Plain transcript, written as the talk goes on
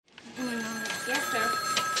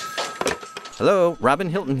Hello, Robin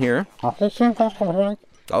Hilton here.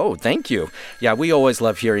 Oh, thank you. Yeah, we always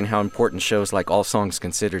love hearing how important shows like All Songs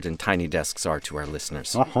Considered and Tiny Desks are to our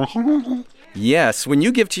listeners. Yes, when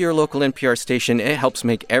you give to your local NPR station, it helps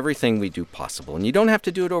make everything we do possible. And you don't have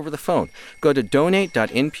to do it over the phone. Go to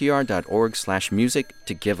donate.npr.org/music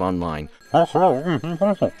to give online. Well,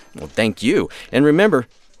 thank you. And remember,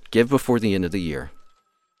 give before the end of the year.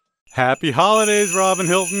 Happy holidays, Robin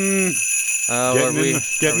Hilton.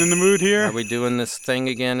 Getting in the mood here? Are we doing this thing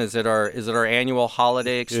again? Is it our annual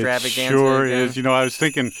holiday extravaganza? It sure again? is. You know, I was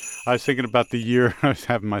thinking about the year I was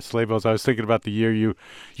having my sleigh bells. I was thinking about the year you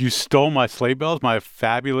stole my sleigh bells, my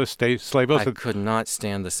fabulous sleigh bells. I could not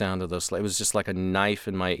stand the sound of those sleigh. It was just like a knife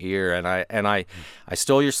in my ear, and I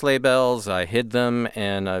stole your sleigh bells. I hid them,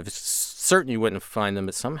 and I was certain you wouldn't find them,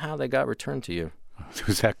 but somehow they got returned to you. It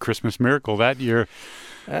was that Christmas miracle that year.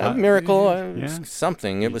 Miracle, yeah.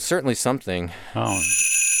 Something. It was certainly something. Oh,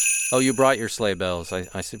 you brought your sleigh bells.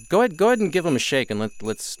 I said, go ahead and give them a shake, and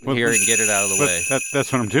let's hear it and get it out of the way.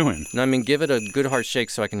 That's what I'm doing. No, I mean, give it a good hard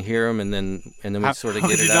shake so I can hear them, and then we sort of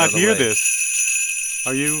get it out of the way. How did you not hear this?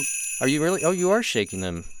 Are you really? Oh, you are shaking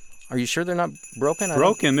them. Are you sure they're not broken?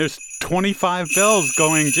 Broken. There's 25 bells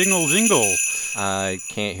going jingle, jingle. I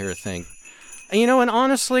can't hear a thing. And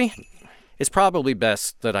honestly, it's probably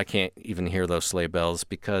best that I can't even hear those sleigh bells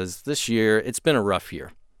because this year, it's been a rough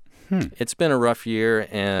year. It's been a rough year,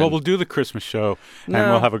 and... Well, we'll do the Christmas show, and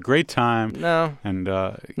we'll have a great time. No. And,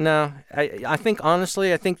 No. I think,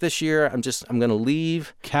 honestly, this year, I'm going to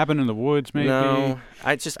leave. Cabin in the Woods, maybe? No.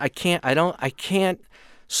 I can't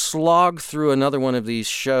slog through another one of these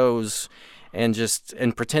shows and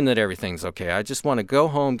pretend that everything's okay. I just want to go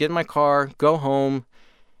home, get in my car, go home.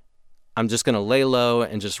 I'm just going to lay low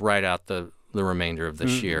and just ride out the remainder of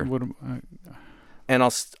this year. And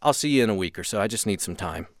I'll see you in a week or so. I just need some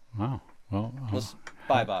time. Wow. Well,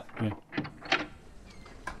 bye, Bob. Yeah.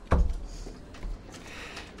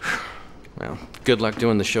 Well, good luck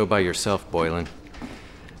doing the show by yourself, Boylan.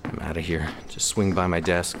 I'm out of here. Just swing by my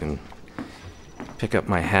desk and pick up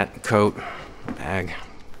my hat and coat, bag,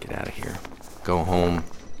 get out of here. Go home.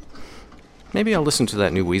 Maybe I'll listen to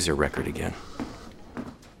that new Weezer record again.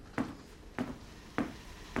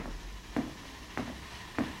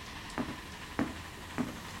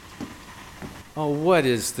 Oh, what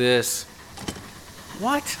is this?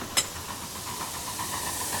 What?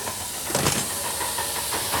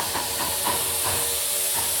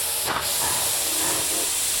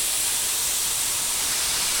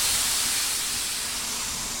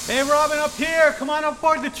 Hey, Robin, up here. Come on up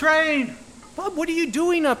board the train. Bob, what are you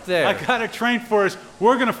doing up there? I got a train for us.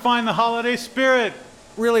 We're going to find the holiday spirit.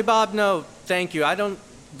 Really, Bob? No, thank you.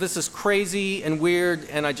 This is crazy and weird,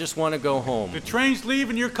 and I just want to go home. The train's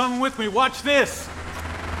leaving. You're coming with me. Watch this.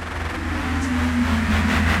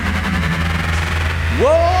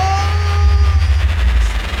 Whoa!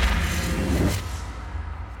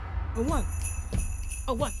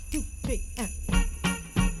 One, two, three,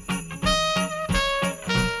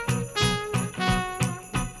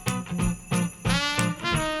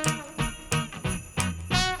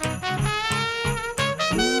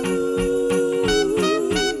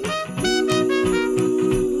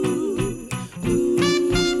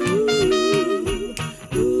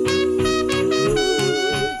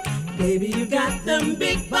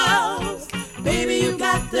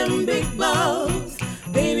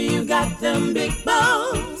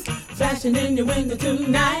 flashing in your window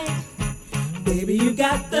tonight. Baby, you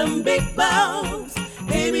got them big balls.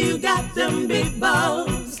 Baby, you got them big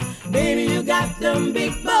balls. Baby, you got them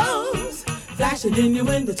big balls. Flashing in your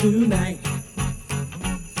window tonight.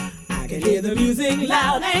 I can hear the music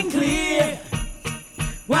loud and clear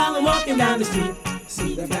while I'm walking down the street.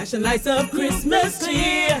 See the flashing lights of Christmas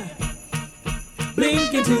cheer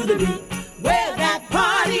blinking to the beat. Where that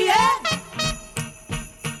party at?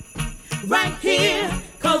 Right here,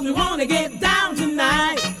 'cause we wanna get down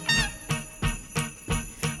tonight.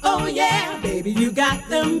 Oh yeah, baby, you got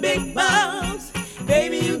them big balls.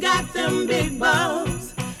 Baby, you got them big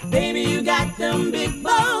balls. Baby, you got them big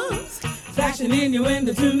balls. Flashing in your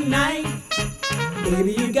window tonight.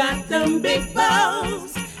 Baby, you got them big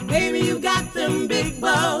balls. Baby, you got them big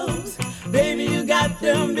balls. Baby, you got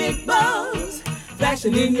them big balls.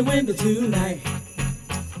 Flashing in your window tonight.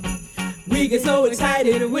 We get so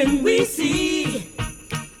excited when we see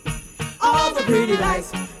all the pretty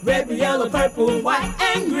lights, red, yellow, purple, white,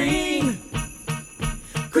 and green.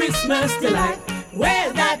 Christmas delight,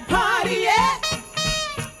 where's that party at?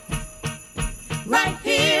 Right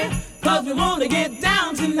here, 'cause we wanna get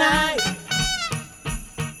down tonight.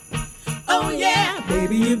 Oh yeah,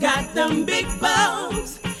 baby, you got them big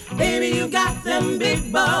balls. Baby, you got them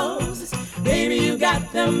big balls. Baby,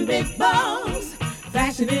 got them big balls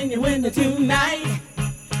flashing in your window tonight.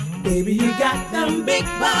 Baby, you got them big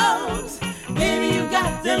balls. Baby, you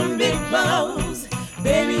got them big balls.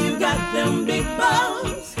 Baby, you got them big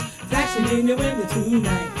balls flashing in your window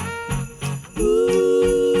tonight.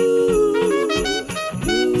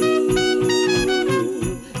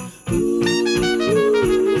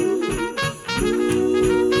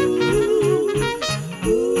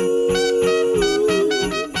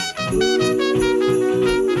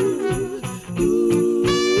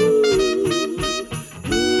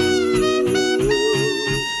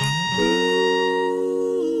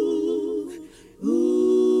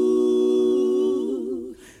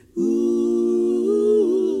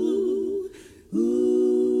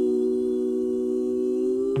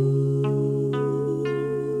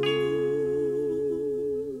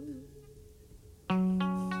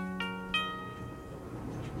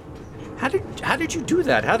 How did you do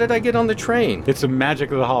that? How did I get on the train? It's the magic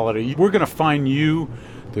of the holiday. We're going to find you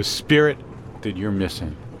the spirit that you're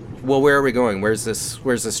missing. Well, where are we going? Where's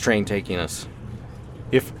this train taking us?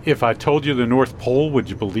 If I told you the North Pole, would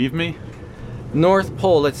you believe me? North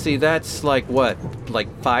Pole, let's see, that's like what? Like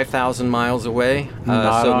 5,000 miles away?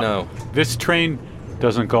 No. This train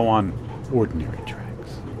doesn't go on ordinary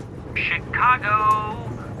tracks. Chicago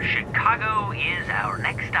is our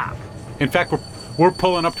next stop. In fact, we're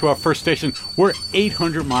pulling up to our first station. We're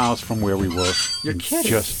 800 miles from where we were. You're in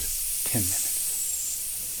kidding. Just 10 minutes.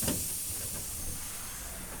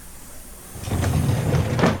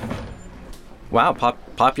 Wow,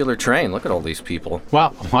 popular train. Look at all these people.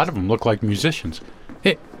 Wow, a lot of them look like musicians.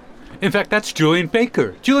 Hey, in fact, that's Julian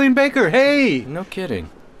Baker. Julian Baker, hey! No kidding.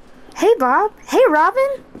 Hey, Bob. Hey,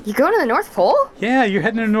 Robin. You going to the North Pole? Yeah, you're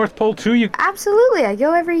heading to the North Pole too? Absolutely. I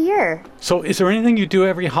go every year. So is there anything you do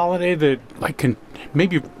every holiday that can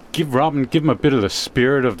maybe give him a bit of the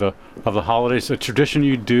spirit of the holidays, a tradition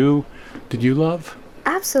you do that you love?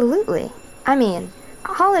 Absolutely. I mean,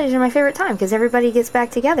 holidays are my favorite time because everybody gets back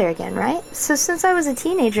together again, right? So since I was a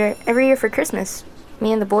teenager, every year for Christmas,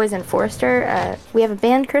 me and the boys in Forrester, we have a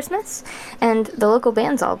band Christmas, and the local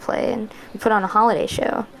bands all play, and we put on a holiday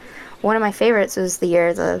show. One of my favorites was the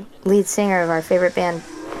year the lead singer of our favorite band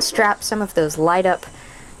strapped some of those light-up,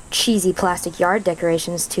 cheesy plastic yard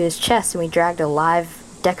decorations to his chest, and we dragged a live,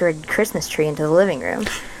 decorated Christmas tree into the living room.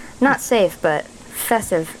 Not safe, but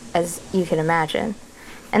festive as you can imagine.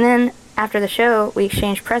 And then, after the show, we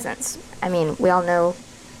exchanged presents. I mean, we all know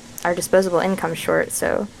our disposable income's short,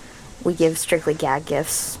 so we give strictly gag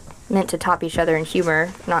gifts, meant to top each other in humor,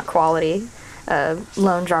 not quality. A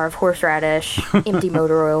lone jar of horseradish, empty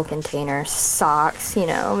motor oil container, socks,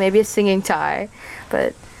 maybe a singing tie.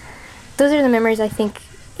 But those are the memories I think,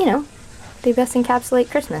 they best encapsulate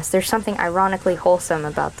Christmas. There's something ironically wholesome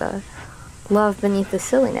about the love beneath the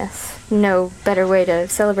silliness. No better way to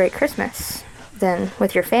celebrate Christmas than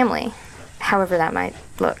with your family, however that might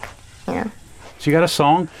look, So you got a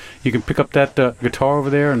song? You can pick up that guitar over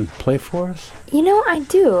there and play for us? I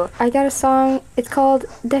do. I got a song. It's called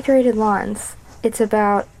Decorated Lawns. It's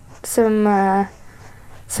about some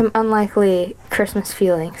unlikely Christmas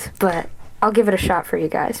feelings, but I'll give it a shot for you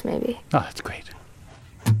guys, maybe. Oh, that's great.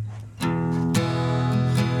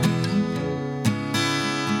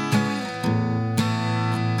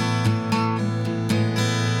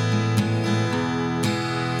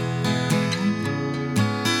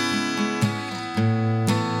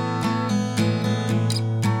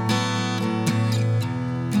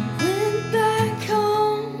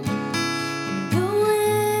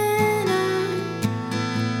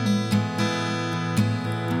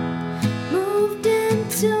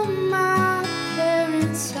 To my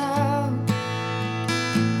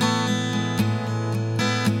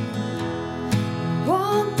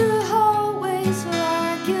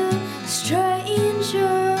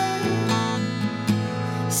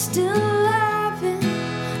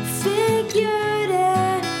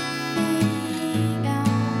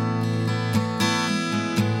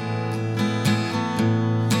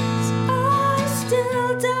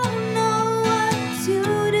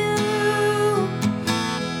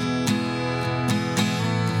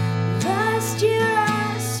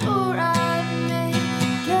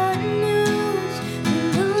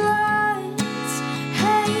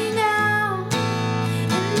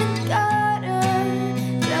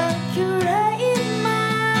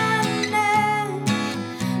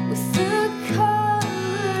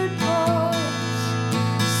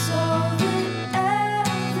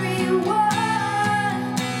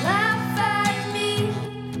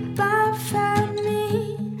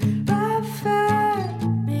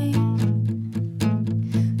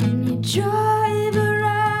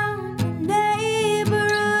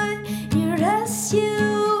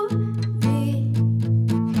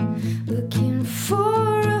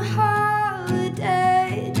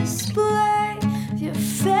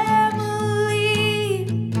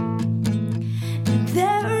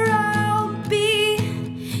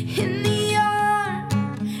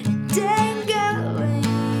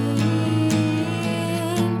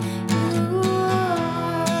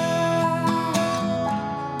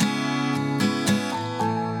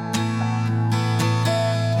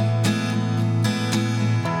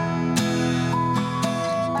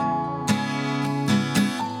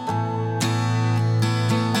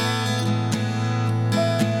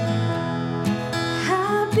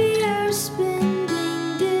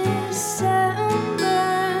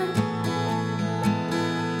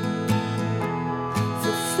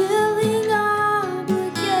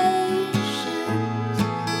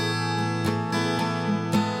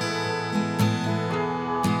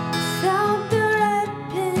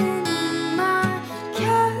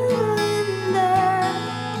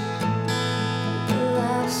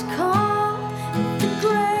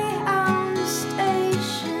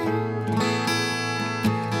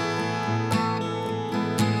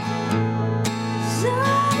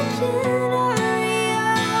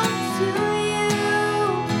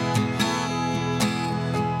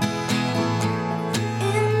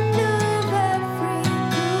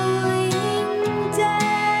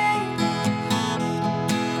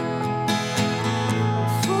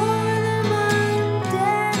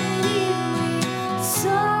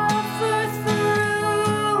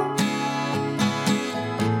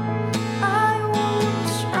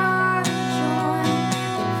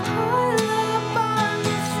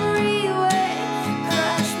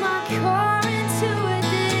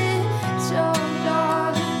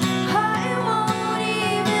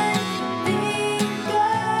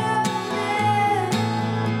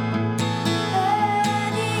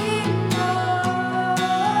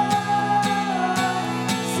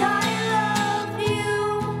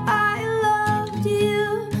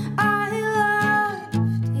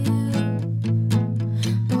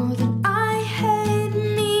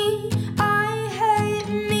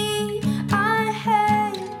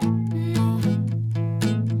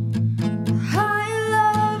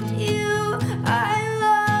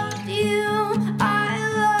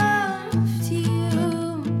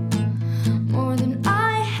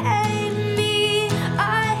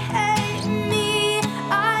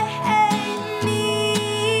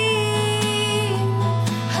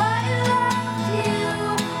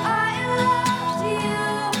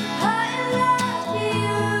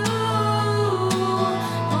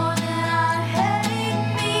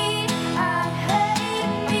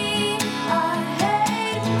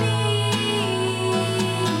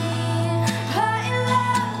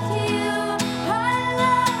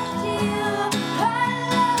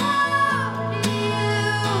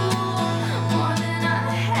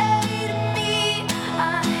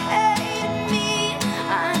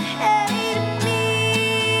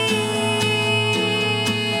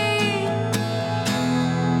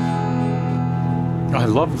I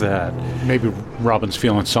love that. Maybe Robin's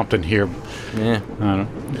feeling something here. Yeah. I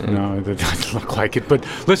don't know. That doesn't look like it. But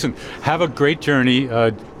listen, have a great journey.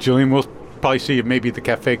 Julian, we'll probably see you maybe at the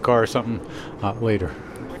cafe car or something later.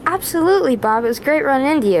 Absolutely, Bob. It was great running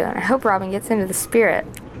into you, and I hope Robin gets into the spirit.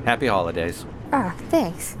 Happy holidays. Ah,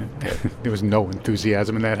 thanks. There was no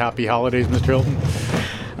enthusiasm in that happy holidays, Mr. Hilton.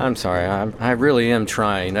 I'm sorry. I really am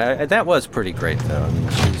trying. That was pretty great, though. I mean,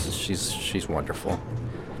 she's wonderful.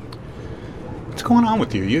 What's going on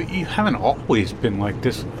with you? You haven't always been like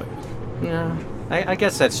this. Yeah, I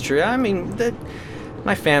guess that's true. I mean,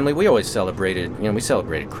 my family, we always celebrated. We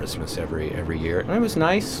celebrated Christmas every year, and it was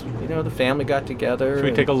nice. The family got together. Should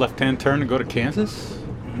we take a left-hand turn and go to Kansas?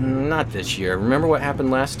 Not this year. Remember what happened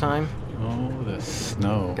last time? Oh, the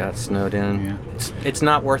snow. Got snowed in. Yeah. It's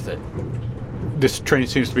not worth it. This train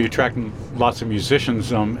seems to be attracting lots of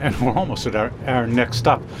musicians, and we're almost at our next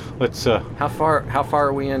stop. Let's. How far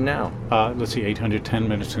are we in now? Let's see, 810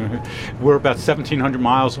 minutes. We're about 1,700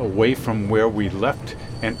 miles away from where we left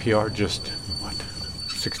NPR just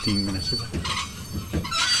 16 minutes ago.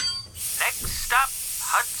 Next stop,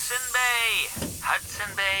 Hudson Bay.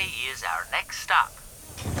 Hudson Bay is our next stop.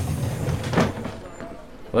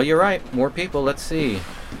 Well, you're right. More people. Let's see.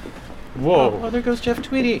 Whoa. Oh, there goes Jeff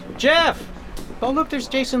Tweedy. Jeff! Oh, look, there's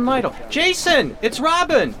Jason Lytle. Jason! It's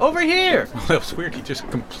Robin! Over here! That was weird. He just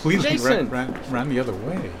completely ran the other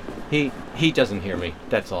way. He doesn't hear me.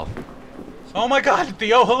 That's all. Oh, my God. The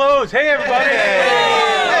hellos. Hey, everybody.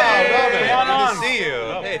 Hey, Robin. Come on. Good to see you.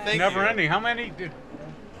 Hey, thank Never you. ending. How many?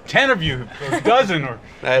 10 of you. Or a dozen? Or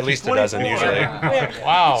At least a dozen, 24. usually.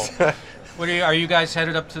 Wow. Are you guys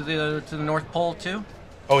headed up to the North Pole, too?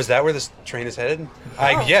 Oh, is that where this train is headed?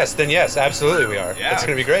 Yes, absolutely we are. Yeah. It's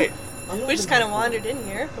going to be great. We just kind of wandered in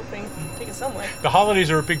here, hoping to take us somewhere. The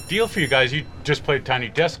holidays are a big deal for you guys. You just played Tiny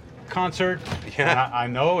Desk concert. Yeah. And I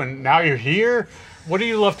know, and now you're here. What do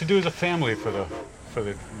you love to do as a family for the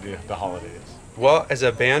holidays? Well, as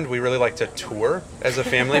a band, we really like to tour as a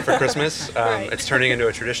family for Christmas. Right. It's turning into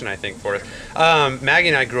a tradition, I think, for us. Maggie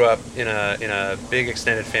and I grew up in a big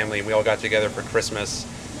extended family, and we all got together for Christmas.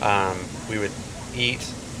 We would eat,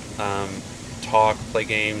 talk, play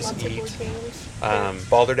games, Lots of eat. board games.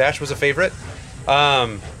 Balderdash was a favorite.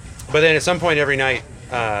 But then at some point every night,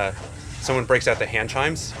 someone breaks out the hand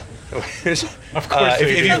chimes. Of course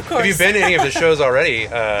they do. If you've been to any of the shows already,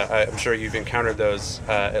 I'm sure you've encountered those,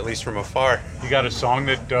 at least from afar. You got a song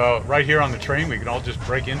that right here on the train we can all just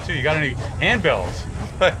break into? You got any handbells?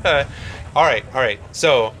 All right.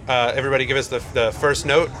 So everybody give us the first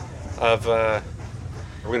note of, we're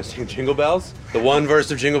going to sing Jingle Bells. The one verse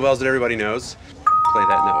of Jingle Bells that everybody knows. Play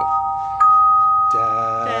that note.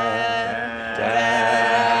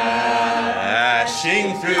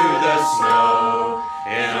 Dashing through the snow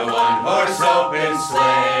in a one-horse open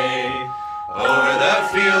sleigh. Over the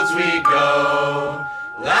fields we go,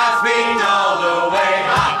 laughing all the way.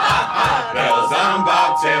 Ha ha ha! Bells on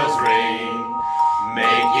bobtails ring,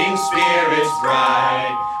 making spirits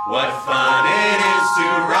bright. What fun it is to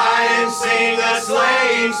ride and sing a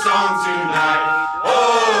sleighing song tonight.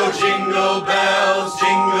 Oh, jingle bells,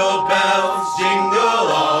 jingle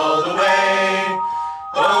all the way.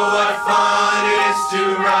 Oh, what fun it is to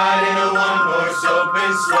ride in a one-horse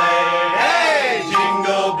open sleigh. Hey,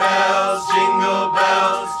 jingle bells, jingle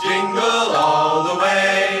all the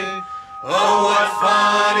way. Oh, what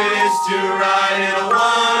fun it is to ride in a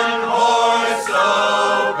one-horse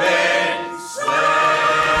open sleigh.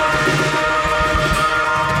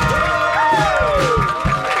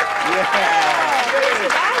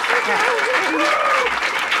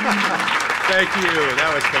 Thank you.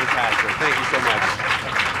 That was fantastic. Thank you so much.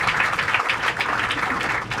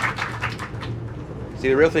 See,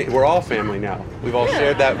 the real thing, we're all family now. We've all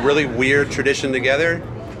shared that really weird tradition together,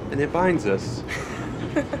 and it binds us.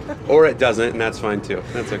 Or it doesn't, and that's fine too.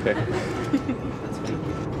 That's okay.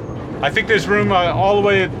 I think there's room all the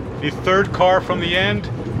way at the third car from the end.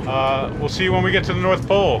 We'll see you when we get to the North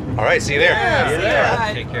Pole. All right, see you there.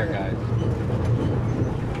 Yeah. Take care, guys.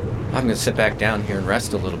 I'm going to sit back down here and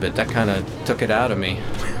rest a little bit. That kind of took it out of me.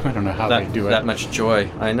 I don't know how they do it. That much joy.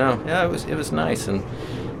 I know. Yeah, it was nice, and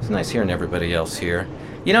it's nice hearing everybody else here.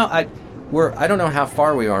 I don't know how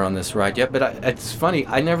far we are on this ride yet, but it's funny.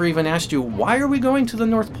 I never even asked you, why are we going to the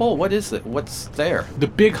North Pole? What is it? What's there? The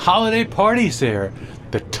big holiday party's there.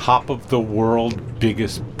 The top of the world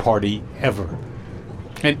biggest party ever.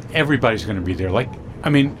 And everybody's going to be there.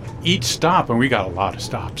 Each stop, and we got a lot of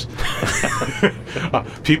stops.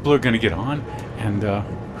 People are going to get on, and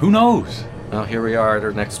who knows? Well, here we are at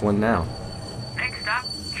our next one now. Next stop,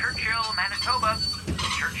 Churchill, Manitoba.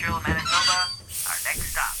 Churchill, Manitoba, our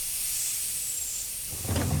next stop.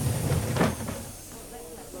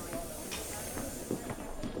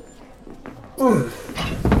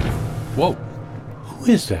 Whoa.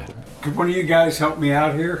 Who is that? Could one of you guys help me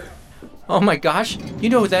out here? Oh my gosh, you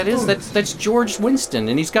know who that is? That's George Winston,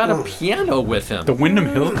 and he's got a piano with him. The Wyndham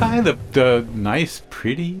Hill guy? The nice,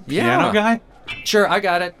 pretty piano guy? Sure, I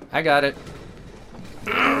got it.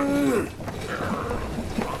 Oh,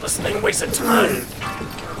 this thing wastes a ton.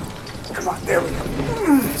 Come on, there we go.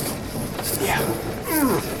 Yeah.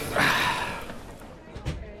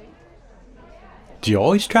 Do you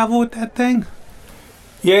always travel with that thing?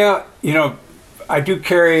 Yeah, I do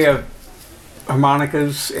carry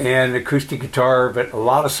harmonicas and acoustic guitar, but a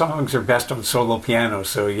lot of songs are best on solo piano,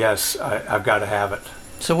 so yes, I've got to have it.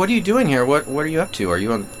 So what are you doing here? What are you up to? Are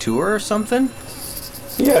you on tour or something?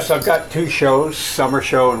 Yes, I've got 2 shows, summer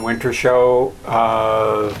show and winter show.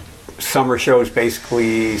 Summer shows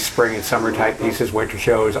basically spring and summer type pieces, winter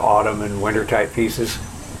shows autumn and winter type pieces.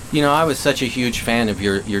 I was such a huge fan of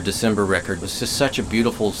your December record. It was just such a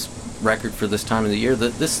beautiful record for this time of the year.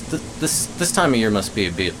 This time of year must be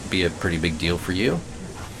a pretty big deal for you.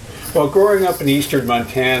 Well, growing up in eastern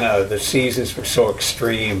Montana, the seasons were so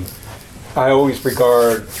extreme. I always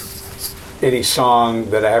regard any song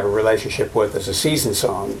that I have a relationship with as a season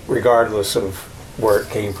song, regardless of where it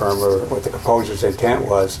came from or what the composer's intent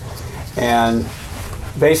was. And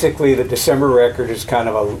basically the December record is kind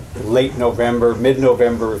of a late November,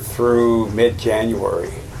 mid-November through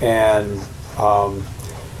mid-January. And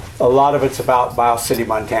a lot of it's about Miles City,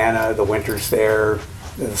 Montana, the winters there,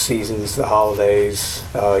 the seasons, the holidays,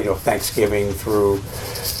 Thanksgiving through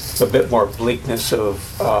a bit more bleakness of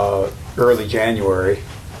early January.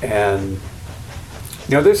 And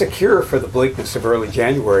there's a cure for the bleakness of early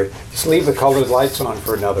January. Just leave the colored lights on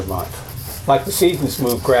for another month. Like the seasons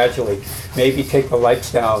move gradually, maybe take the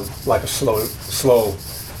lights down like a slow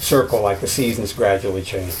circle, like the seasons gradually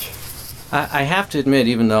change. I have to admit,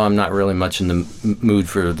 even though I'm not really much in the mood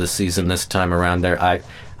for the season this time around there,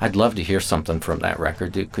 I'd love to hear something from that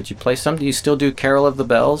record. Could you play something? Do you still do Carol of the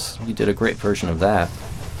Bells? You did a great version of that.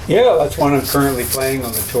 Yeah, that's one I'm currently playing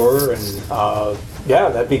on the tour, and yeah,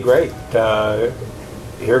 that'd be great.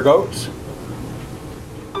 Here goes.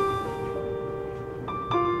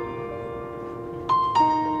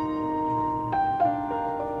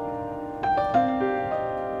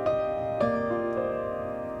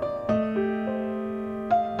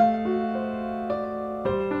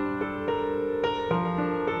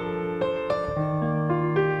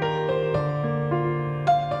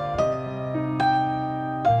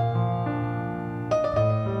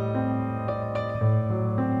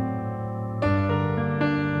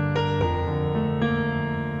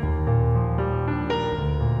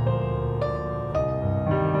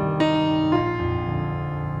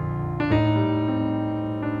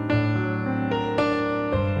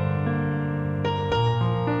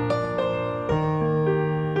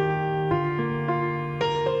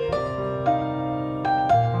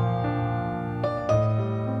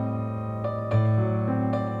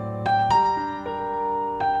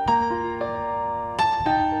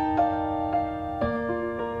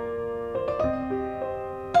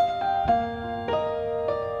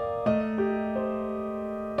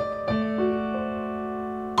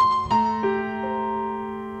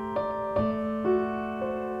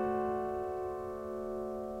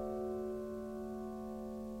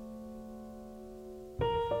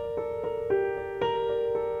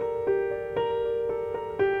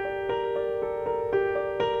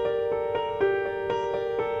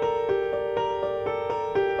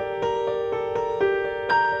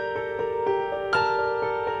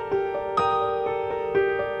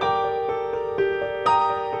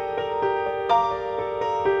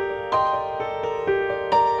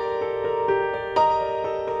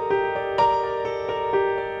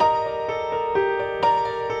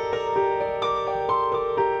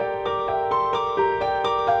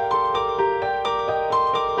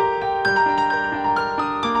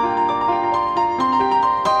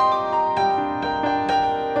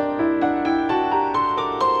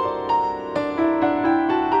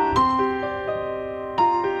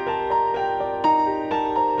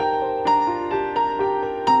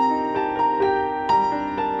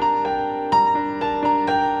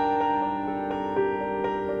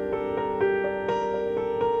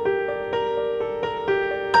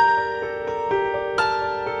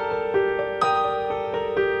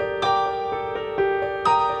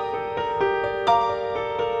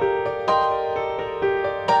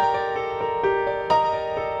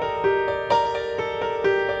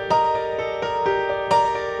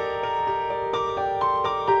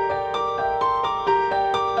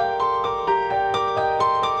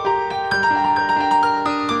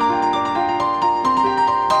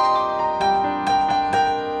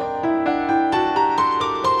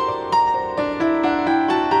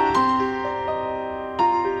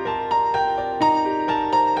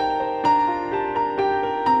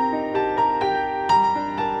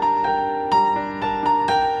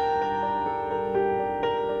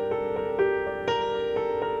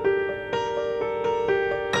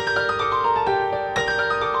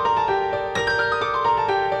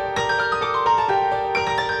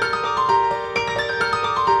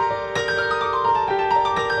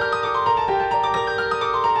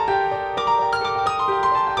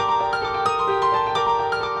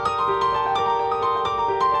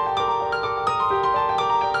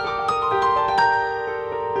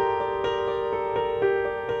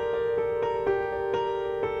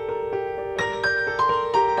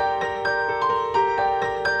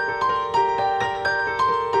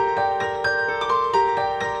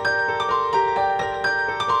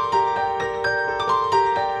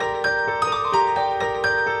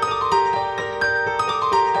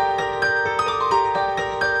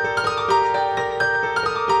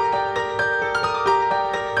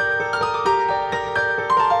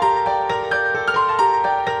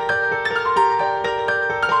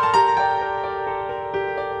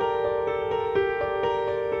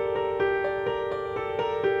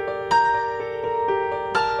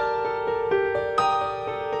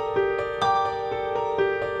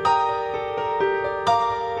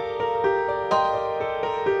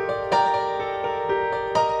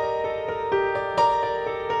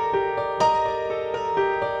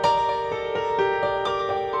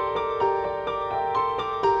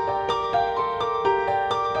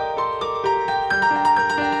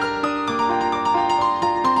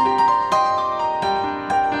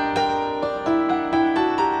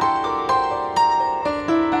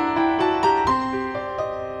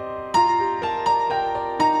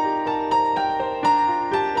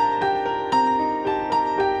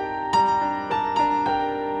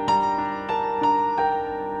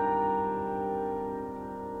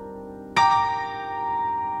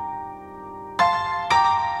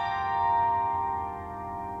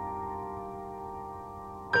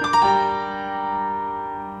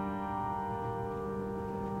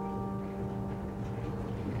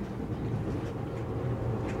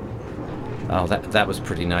 Oh, that was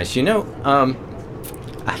pretty nice. I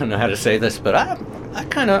don't know how to say this, but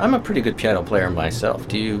I'm a pretty good piano player myself.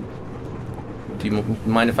 Do you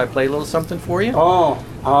mind if I play a little something for you?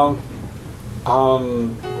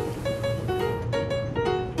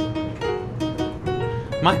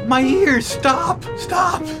 My ears! Stop!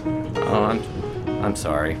 Oh, I'm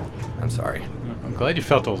sorry. I'm sorry. I'm glad you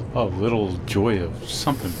felt a little joy of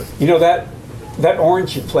something, but that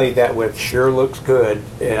orange you played that with sure looks good,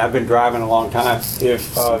 and I've been driving a long time.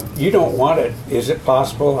 If you don't want it, is it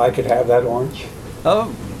possible I could have that orange?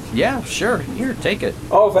 Oh, yeah, sure. Here, take it.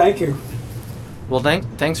 Oh, thank you. Well,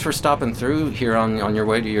 thanks for stopping through here on your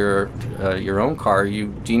way to your own car. Do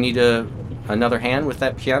you need another hand with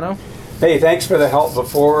that piano? Hey, thanks for the help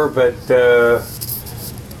before, but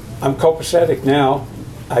I'm copacetic now.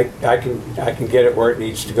 I can get it where it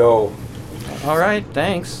needs to go. All right,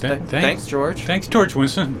 thanks. Thanks, George. Thanks, George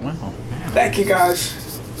Winston. Wow. Thank you, guys.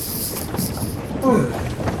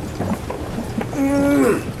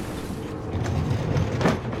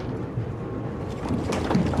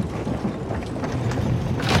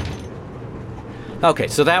 Okay,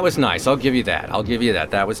 so that was nice. I'll give you that.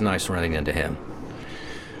 That was nice running into him.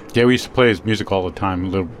 Yeah, we used to play his music all the time, a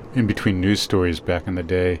little in between news stories back in the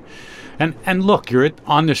day. And look, you're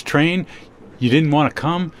on this train. You didn't want to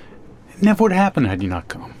come. It never would have happened had you not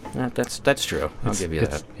come. That's true. I'll give you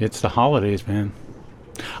that. It's the holidays, man.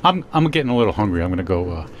 I'm getting a little hungry. I'm going to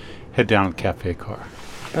go head down to the cafe car.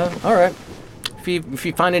 All right. If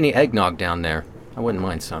you find any eggnog down there, I wouldn't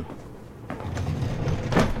mind some.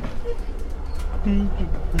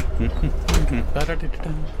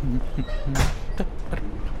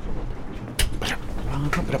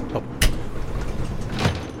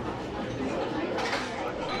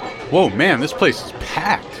 Whoa, man, this place is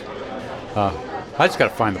packed. I just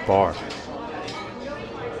gotta find the bar.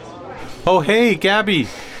 Oh, hey, Gabby,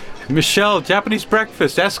 Michelle, Japanese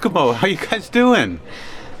breakfast, Eskimo. How you guys doing?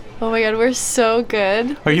 Oh my God, we're so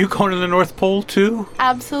good. Are you going to the North Pole too?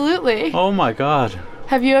 Absolutely. Oh my God.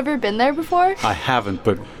 Have you ever been there before? I haven't,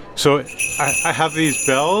 but so I have these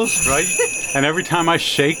bells, right? And every time I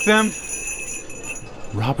shake them,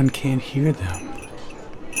 Robin can't hear them.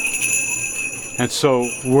 And so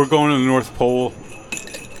we're going to the North Pole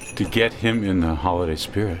to get him in the holiday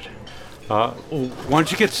spirit. Why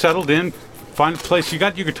don't you get settled in, find a place. You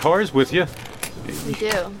got your guitars with you. We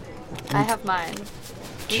do. I have mine.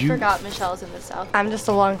 We forgot Michelle's in the South. I'm just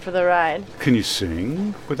along for the ride. Can you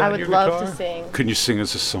sing without your guitar? I would love to sing. Can you sing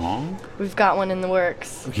us a song? We've got one in the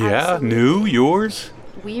works. Yeah, new, yours?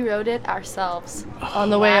 We wrote it ourselves. On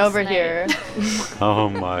the way over here. Oh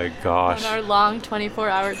my gosh. On our long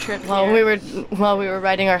 24-hour trip while we were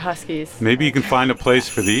riding our Huskies. Maybe you can find a place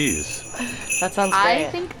for these. That sounds great. I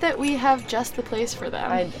think that we have just the place for them.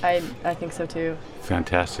 I think so too.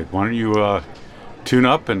 Fantastic. Why don't you tune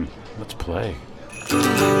up and let's play.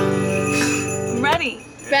 I'm ready.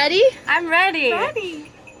 Ready? I'm ready.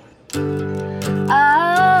 Ready. I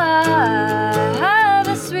have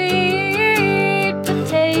a sweet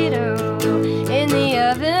potato in the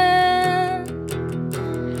oven,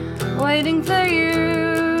 waiting for you.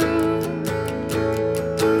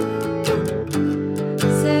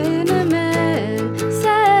 Cinnamon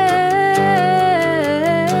scent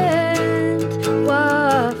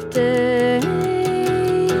wafting,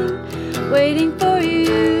 waiting for you.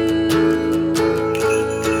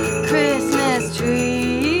 Christmas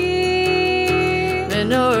tree,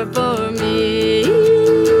 manure for me.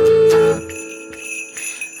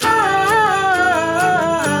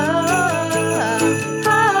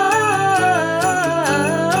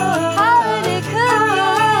 Holiday cookie,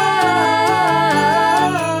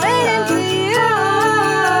 waiting for you.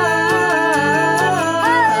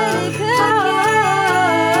 Holiday cookie,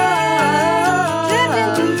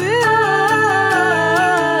 dripping through.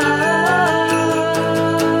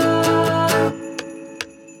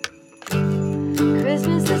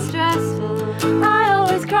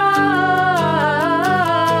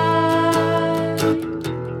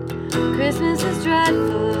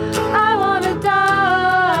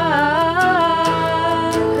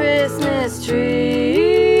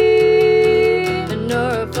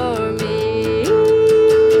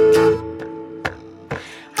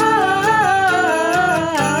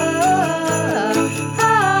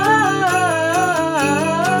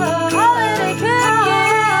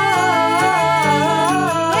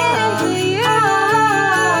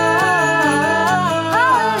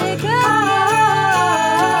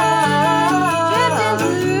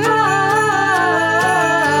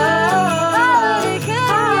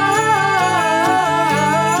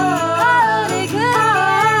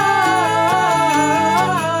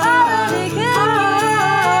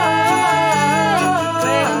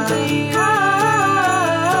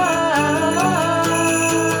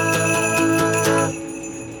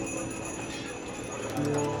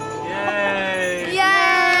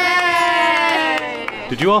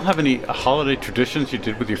 Did you all have any holiday traditions you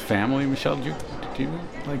did with your family, Michelle? Did you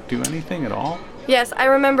do anything at all? Yes, I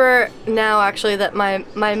remember now actually that my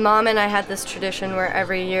mom and I had this tradition where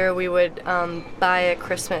every year we would buy a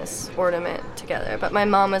Christmas ornament together. But my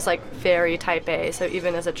mom was like very type A, so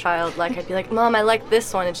even as a child, like I'd be like, Mom, I like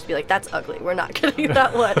this one, and she'd be like, that's ugly, we're not getting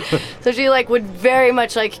that one. So she like would very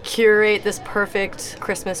much like curate this perfect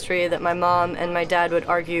Christmas tree that my mom and my dad would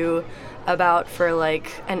argue about for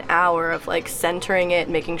like an hour of like centering it,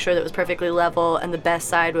 making sure that it was perfectly level and the best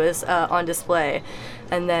side was on display.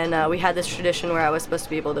 And then we had this tradition where I was supposed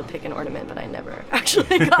to be able to pick an ornament, but I never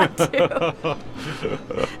actually got to.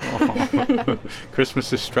 Oh.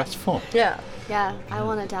 Christmas is stressful. Yeah. Yeah, I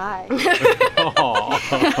want to die.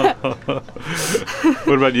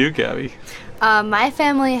 What about you, Gabby? My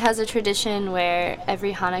family has a tradition where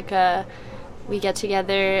every Hanukkah we get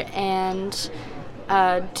together and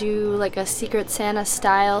do like a Secret Santa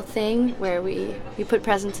style thing where we put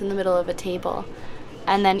presents in the middle of a table,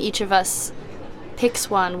 and then each of us picks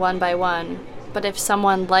one by one, but if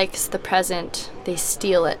someone likes the present, they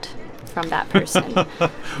steal it from that person.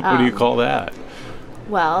 What do you call that?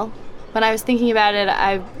 Well, when I was thinking about it,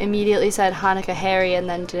 I immediately said Hanukkah Harry and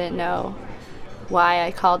then didn't know why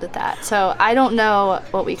I called it that. So I don't know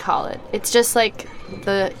what we call it. It's just like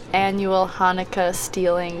the annual Hanukkah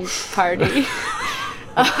stealing party.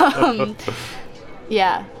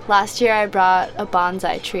 Yeah, last year I brought a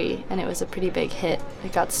bonsai tree, and it was a pretty big hit.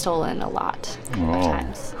 It got stolen a lot of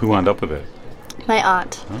times. Who wound up with it? My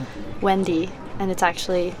aunt, Wendy, and it's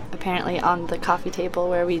actually apparently on the coffee table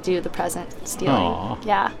where we do the present stealing. Aww.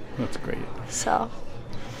 Yeah. That's great. So.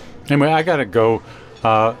 Anyway, I gotta go.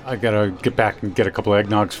 I gotta get back and get a couple of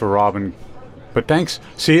eggnogs for Robin. But thanks.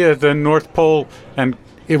 See you at the North Pole, and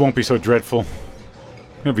it won't be so dreadful.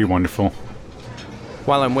 It'll be wonderful.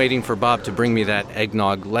 While I'm waiting for Bob to bring me that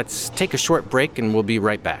eggnog, let's take a short break and we'll be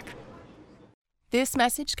right back. This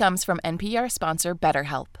message comes from NPR sponsor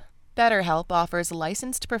BetterHelp. BetterHelp offers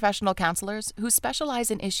licensed professional counselors who specialize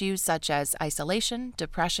in issues such as isolation,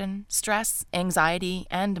 depression, stress, anxiety,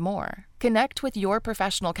 and more. Connect with your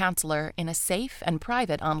professional counselor in a safe and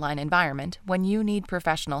private online environment when you need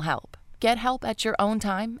professional help. Get help at your own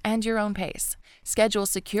time and your own pace. Schedule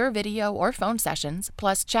secure video or phone sessions,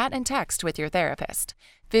 plus chat and text with your therapist.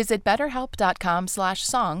 Visit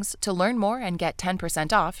betterhelp.com/songs to learn more and get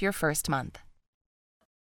 10% off your first month.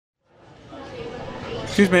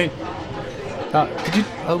 Excuse me. Could you...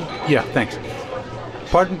 Oh, yeah, thanks.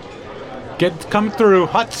 Pardon? Coming through.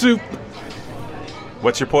 Hot soup.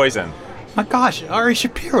 What's your poison? My gosh, Ari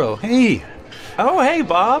Shapiro. Hey. Oh, hey,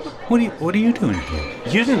 Bob. What are you doing here?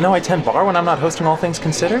 You didn't know I tend bar when I'm not hosting All Things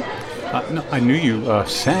Considered? No, I knew you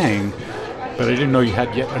sang, but I didn't know you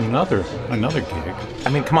had yet another gig. I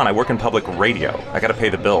mean, come on, I work in public radio. I gotta pay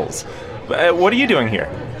the bills. What are you doing here?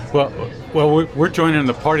 Well, we're joining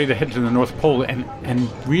the party to head to the North Pole, and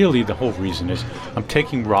really the whole reason is I'm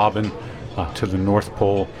taking Robin to the North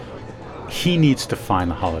Pole. He needs to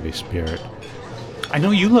find the holiday spirit. I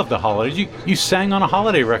know you love the holidays. You sang on a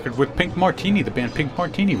holiday record with Pink Martini, the band Pink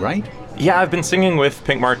Martini, right? Yeah, I've been singing with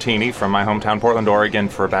Pink Martini from my hometown, Portland, Oregon,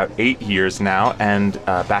 for about 8 years now, and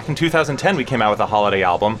back in 2010 we came out with a holiday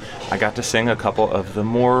album. I got to sing a couple of the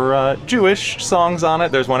more Jewish songs on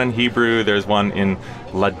it. There's one in Hebrew, there's one in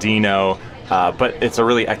Ladino, but it's a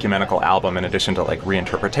really ecumenical album in addition to like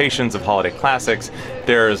reinterpretations of holiday classics.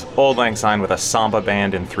 There's Auld Lang Syne with a samba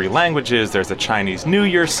band in 3 languages, there's a Chinese New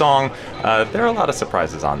Year song. There are a lot of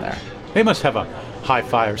surprises on there. They must have a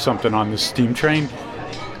hi-fi or something on this steam train.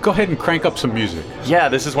 Go ahead and crank up some music. Yeah,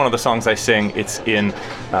 this is one of the songs I sing. It's in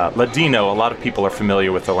Ladino. A lot of people are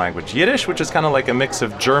familiar with the language Yiddish, which is kind of like a mix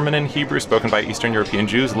of German and Hebrew spoken by Eastern European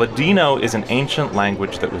Jews. Ladino is an ancient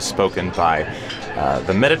language that was spoken by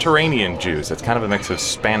the Mediterranean Jews. It's kind of a mix of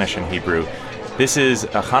Spanish and Hebrew. This is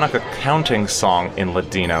a Hanukkah counting song in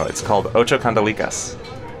Ladino. It's called Ocho Candelicas.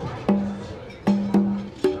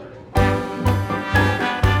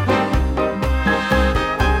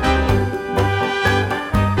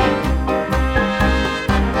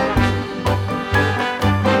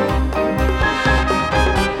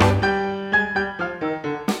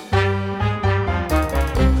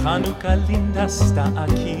 Hanukkah linda está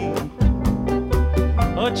aquí,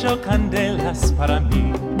 8 candelas para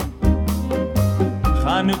mí.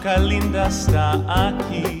 Hanukkah linda está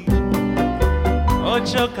aquí,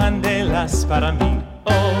 8 candelas para mí.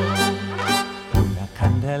 Oh, una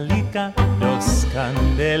candelica, 2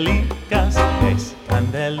 candelicas, 3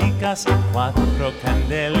 candelicas, 4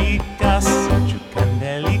 candelicas, 8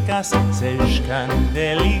 candelicas, 6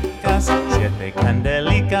 candelicas, 7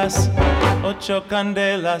 candelicas, 8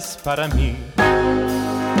 candelas para mí.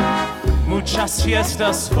 muchas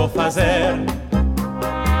fiestas vou fazer,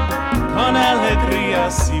 con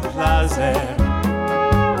alegrías y placer.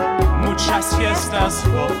 Muchas fiestas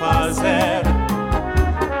vou fazer,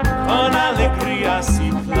 con alegrías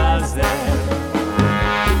y placer.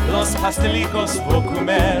 Los pastelicos vou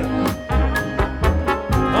comer,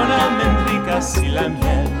 con almendricas y la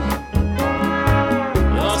miel.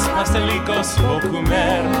 Los pastelicos vou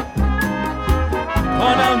comer,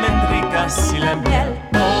 con almendricas y la miel.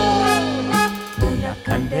 Oh, una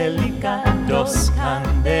candelica, dos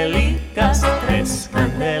candelicas, tres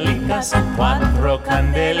candelicas, cuatro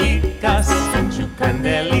candelicas, cinco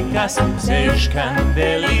candelicas, seis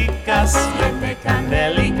candelicas, siete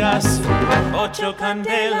candelicas, ocho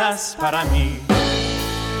candelas para mí.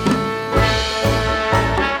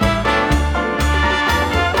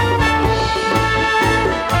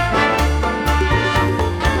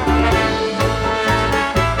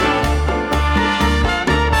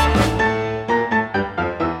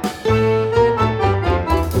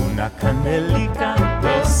 Candelica,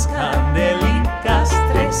 dos candelicas,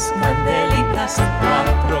 tres candelicas,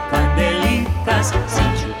 cuatro candelicas,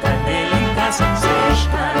 cinco candelicas, seis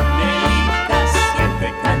candelicas, siete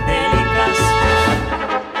candelicas,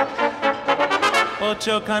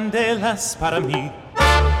 ocho candelas para mí.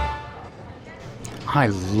 I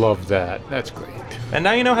love that. That's great. And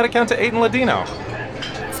now you know how to count to 8 in Ladino.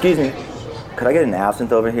 Excuse me, could I get an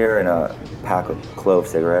absinthe over here and a pack of clove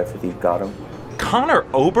cigarettes if you've got them? Connor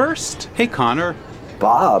Oberst? Hey, Connor.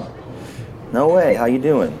 Bob. No way, how you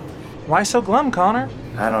doing? Why so glum, Connor?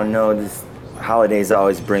 I don't know, this holidays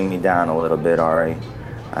always bring me down a little bit, Ari.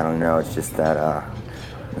 I don't know, it's just that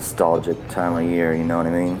nostalgic time of year, you know what I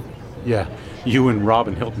mean? Yeah, you and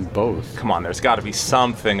Robin Hilton both. Come on, there's got to be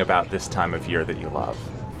something about this time of year that you love.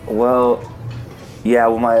 Well, yeah,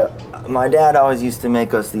 well, my dad always used to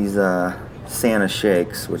make us these Santa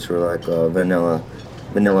shakes, which were like vanilla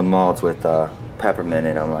malts with peppermint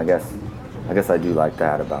in them. I guess I do like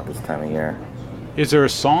that about this time of year. Is there a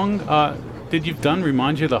song that you've done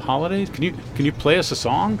remind you of the holidays? Can you play us a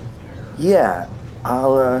song? Yeah,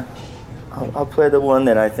 I'll play the one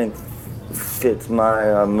that I think fits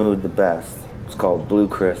my mood the best. It's called Blue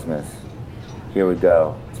Christmas. Here we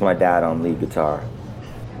go. It's my dad on lead guitar.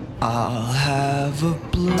 I'll have a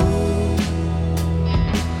blue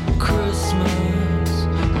Christmas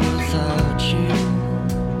without you.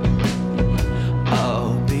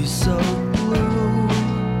 I'll be so blue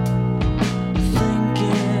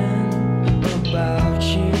thinking about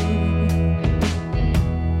you.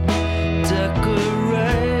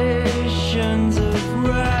 Decorations of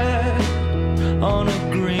red on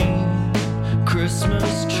a green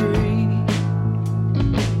Christmas tree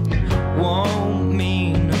won't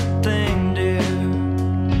mean a thing, dear,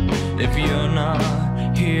 if you're not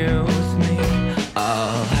here with me.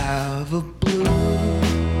 I'll have a blue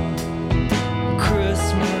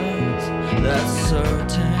Christmas, that's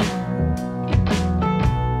certain.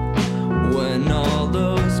 When all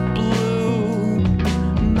those blue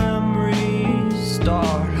memories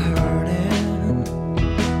start hurting,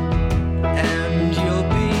 and you'll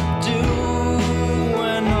be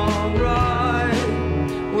doing alright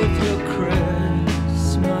with your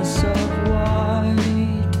Christmas of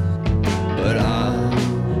white. But I'll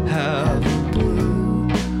have a blue,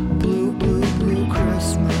 blue, blue, blue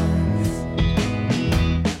Christmas.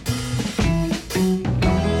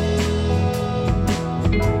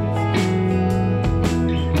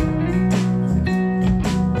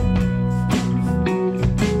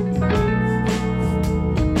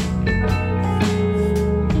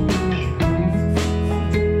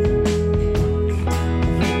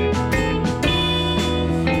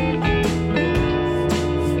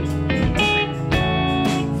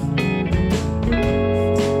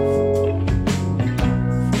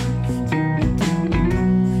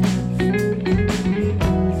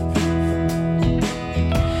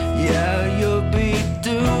 Yeah, you'll be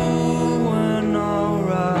doing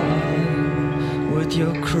alright with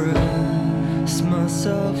your Christmas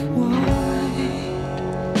of white.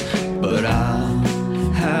 But I'll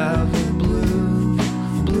have a blue,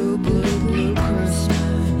 blue, blue, blue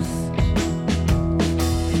Christmas.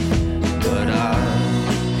 But I'll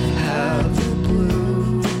have a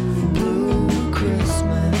blue, blue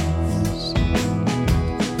Christmas.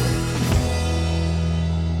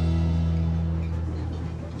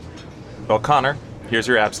 Well, Connor, here's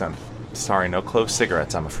your absinthe. Sorry, no clove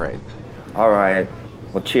cigarettes, I'm afraid. Alright,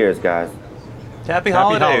 well, cheers, guys. Happy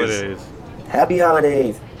holidays. Happy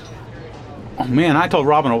holidays. Oh man, I told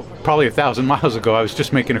Robin probably 1,000 miles ago I was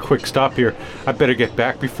just making a quick stop here. I better get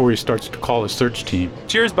back before he starts to call his search team.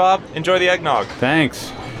 Cheers, Bob. Enjoy the eggnog.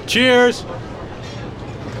 Thanks. Cheers!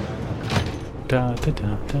 da da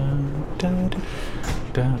da da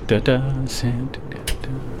da da da Santa.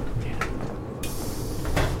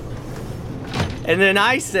 And then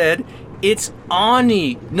I said, it's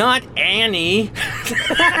Ani, not Annie.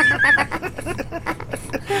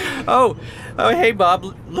 Oh, hey,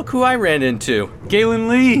 Bob, look who I ran into. Galen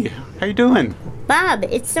Lee, how you doing? Bob,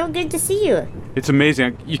 it's so good to see you. It's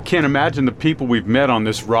amazing. You can't imagine the people we've met on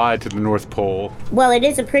this ride to the North Pole. Well, it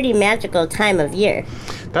is a pretty magical time of year.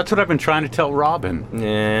 That's what I've been trying to tell Robin.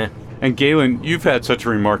 Yeah. And Galen, you've had such a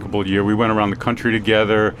remarkable year. We went around the country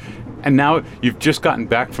together, and now you've just gotten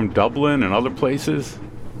back from Dublin and other places.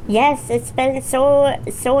 Yes, it's been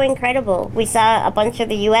so incredible. We saw a bunch of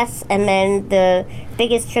the U.S., and then the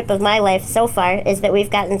biggest trip of my life so far is that we've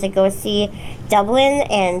gotten to go see Dublin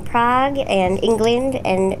and Prague and England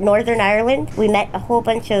and Northern Ireland. We met a whole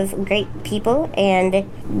bunch of great people, and it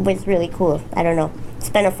was really cool. I don't know. It's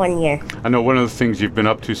been a fun year. I know one of the things you've been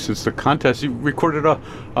up to since the contest, you recorded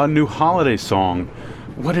a new holiday song.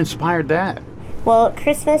 What inspired that? Well,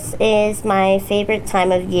 Christmas is my favorite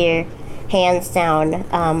time of year, hands down.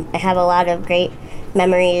 I have a lot of great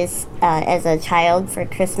memories as a child for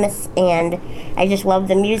Christmas, and I just love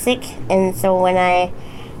the music. And so when I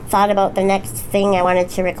thought about the next thing I wanted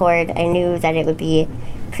to record, I knew that it would be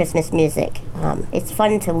Christmas music. It's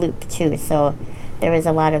fun to loop too, so there was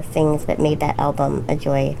a lot of things that made that album a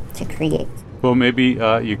joy to create. Well, maybe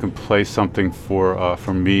you can play something for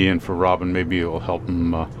me and for Robin. Maybe it will help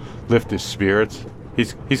him lift his spirits.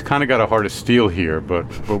 He's kind of got a heart of steel here, but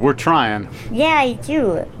we're trying. Yeah, I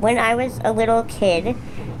do. When I was a little kid,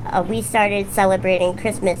 we started celebrating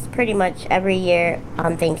Christmas pretty much every year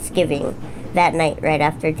on Thanksgiving, that night right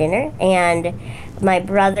after dinner. And my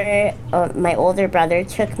brother, my older brother,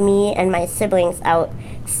 took me and my siblings out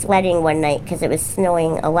sledding one night because it was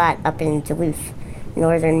snowing a lot up in Duluth,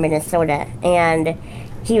 northern Minnesota. And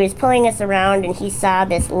he was pulling us around, and he saw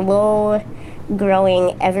this low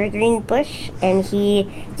growing evergreen bush, and he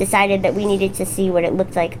decided that we needed to see what it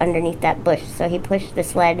looked like underneath that bush. So he pushed the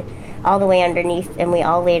sled all the way underneath, and we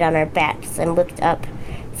all laid on our backs and looked up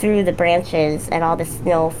through the branches at all the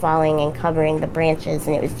snow falling and covering the branches,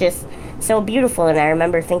 and it was just so beautiful. And I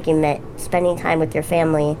remember thinking that spending time with your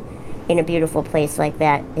family in a beautiful place like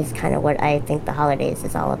that is kind of what I think the holidays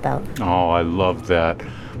is all about. Oh, I love that.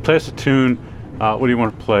 Play us a tune. What do you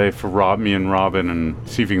want to play for me and Robin, and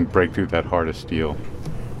see if you can break through that heart of steel?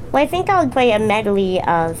 Well, I think I'll play a medley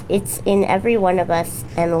of It's in Every One of Us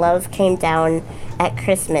and Love Came Down at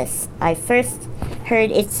Christmas. I first heard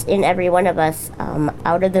It's in Every One of Us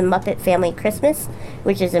out of the Muppet Family Christmas,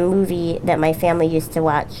 which is a movie that my family used to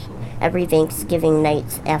watch every Thanksgiving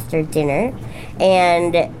night after dinner.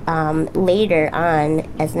 And later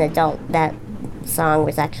on, as an adult, that song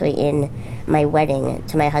was actually in my wedding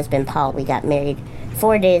to my husband Paul. We got married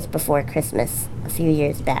 4 days before Christmas a few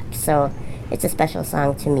years back, so it's a special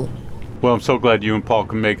song to me. Well, I'm so glad you and Paul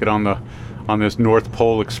can make it on this North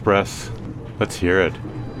Pole Express. Let's hear it.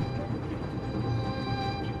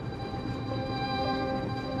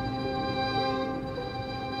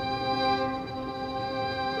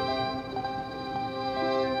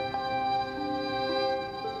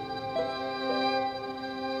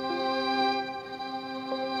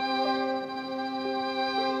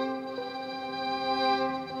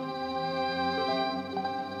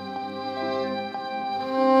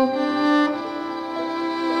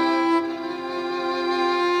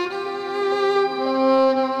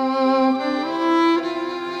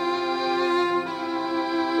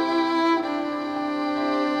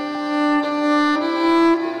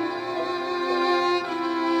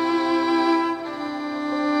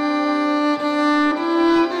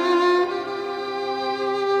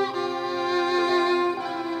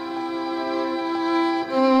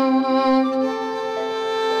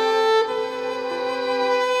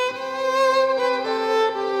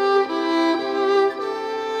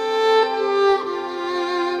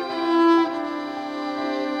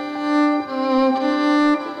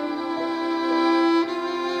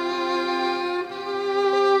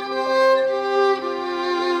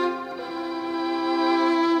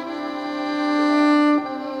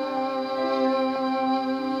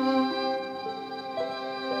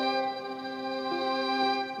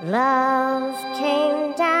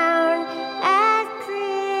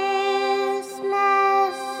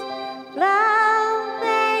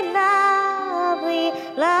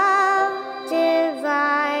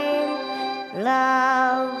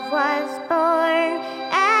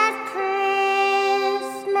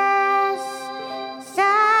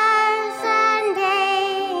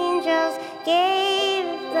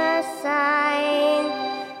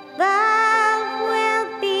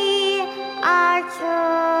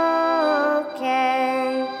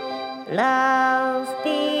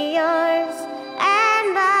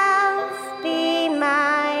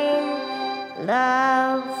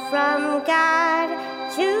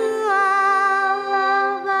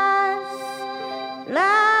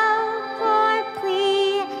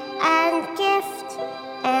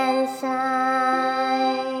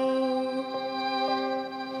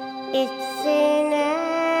 It's in every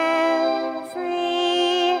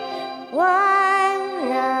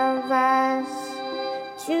one of us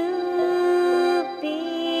to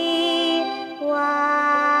be wise.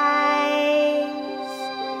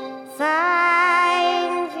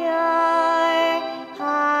 Find your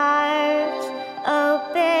heart,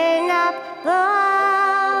 open up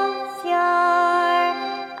both your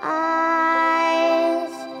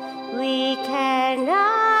eyes. We can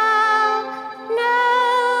all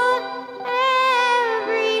know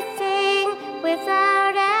everything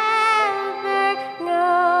without ever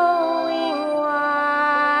knowing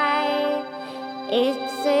why.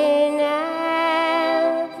 It's in every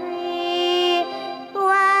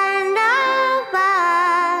one of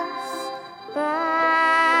us, by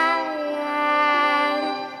and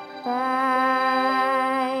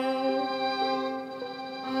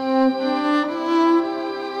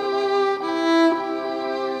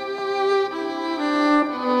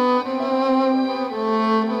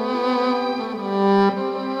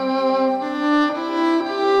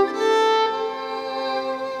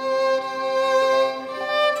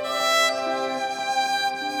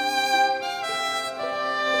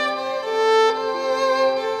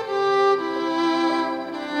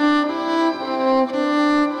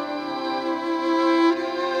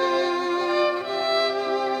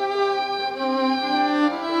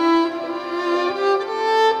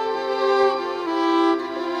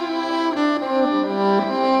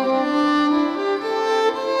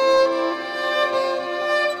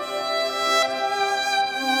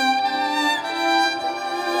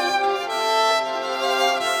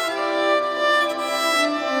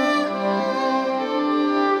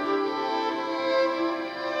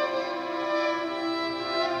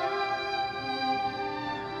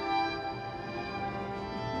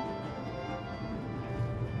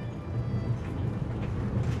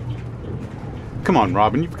Come on,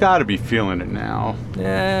 Robin, you've got to be feeling it now.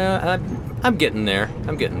 Yeah, I'm getting there.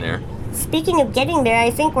 I'm getting there. Speaking of getting there, I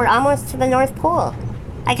think we're almost to the North Pole.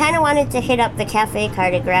 I kind of wanted to hit up the cafe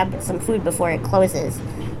car to grab some food before it closes,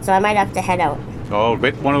 so I might have to head out. Oh,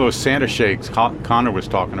 but one of those Santa shakes Connor was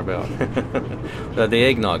talking about. The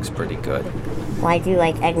eggnog's pretty good. Well, I do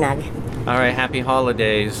like eggnog. All right, happy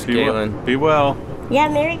holidays, Galen. Be well. Yeah,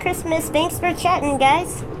 Merry Christmas. Thanks for chatting,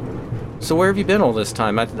 guys. So where have you been all this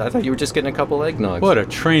time? I thought you were just getting a couple eggnogs. What a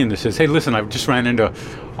train this is. Hey, listen, I just ran into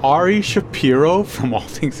Ari Shapiro from All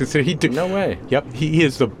Things Considered. No way. Yep, he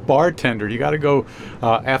is the bartender. You got to go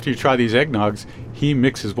after you try these eggnogs. He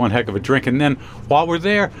mixes one heck of a drink. And then while we're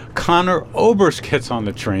there, Connor Oberst gets on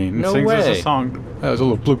the train and sings us a song. It was a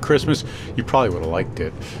little Blue Christmas. You probably would have liked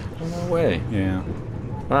it. No way. Yeah.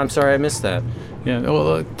 Well, I'm sorry I missed that. Yeah,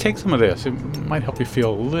 well, take some of this. It might help you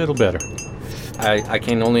feel a little better. I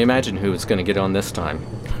can only imagine who is going to get on this time.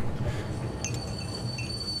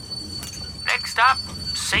 Next stop,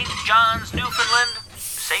 St. John's, Newfoundland.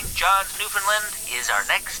 St. John's, Newfoundland is our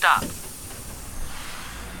next stop.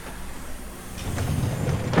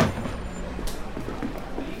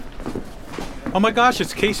 Oh my gosh,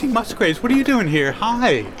 it's Casey Musgraves. What are you doing here?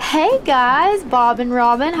 Hi. Hey guys, Bob and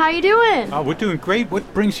Robin, how you doing? We're doing great.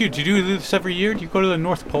 What brings you? Do you do this every year? Do you go to the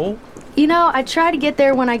North Pole? You know, I try to get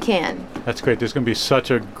there when I can. That's great. There's going to be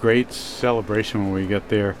such a great celebration when we get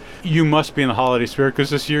there. You must be in the holiday spirit because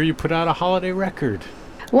this year you put out a holiday record.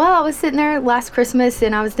 Well, I was sitting there last Christmas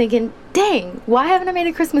and I was thinking, dang, why haven't I made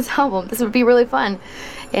a Christmas album? This would be really fun.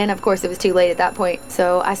 And of course, it was too late at that point.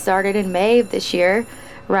 So I started in May of this year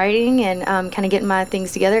writing and kind of getting my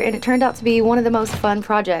things together, and it turned out to be one of the most fun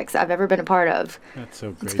projects I've ever been a part of. That's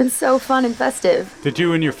so great. It's been so fun and festive. Did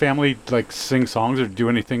you and your family sing songs or do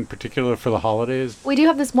anything particular for the holidays? We do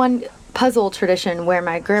have this one puzzle tradition where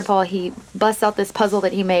my grandpa, he busts out this puzzle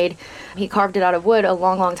that he made. He carved it out of wood a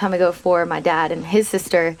long, long time ago for my dad and his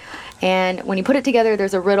sister. And when you put it together,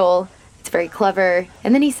 there's a riddle. It's very clever.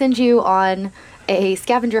 And then he sends you on a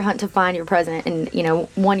scavenger hunt to find your present. And, you know,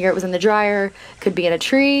 one year it was in the dryer, could be in a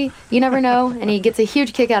tree. You never know. And he gets a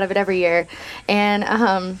huge kick out of it every year. And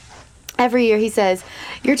every year he says,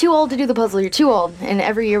 you're too old to do the puzzle, you're too old. And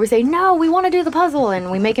every year we say, no, we want to do the puzzle.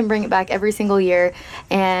 And we make him bring it back every single year.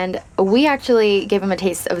 And we actually gave him a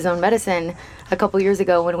taste of his own medicine a couple years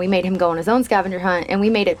ago when we made him go on his own scavenger hunt, and we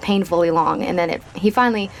made it painfully long. And then he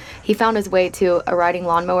found his way to a riding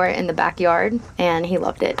lawnmower in the backyard, and he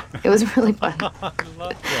loved it. It was really fun.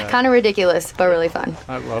 Kind of ridiculous, but really fun.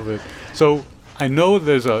 I love it. So I know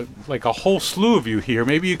there's a whole slew of you here.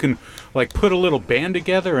 Maybe you can put a little band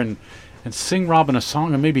together and sing Robin a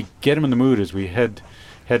song and maybe get him in the mood as we head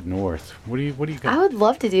north. What do you got? I would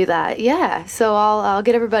love to do that. Yeah. So I'll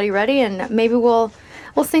get everybody ready, and maybe we'll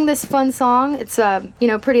we'll sing this fun song. It's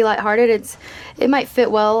pretty lighthearted. It might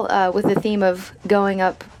fit well with the theme of going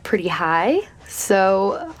up pretty high.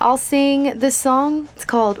 So I'll sing this song. It's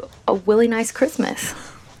called "A Willie Nice Christmas."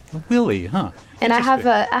 Willie, huh? And I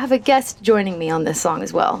have a guest joining me on this song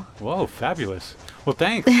as well. Whoa, fabulous. Well,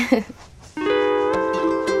 thanks.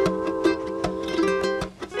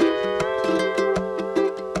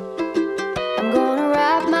 I'm gonna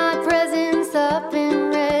wrap my presents up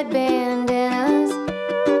in red bandanas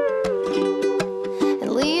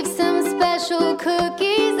and leave some special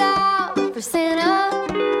cookies out for Santa.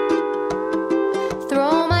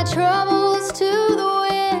 Throw my troubles to the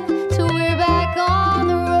wind till we're back on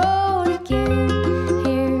the road again.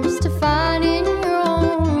 Here's to finding your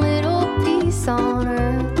own little piece on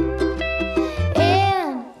earth.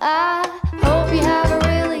 And I hope you have a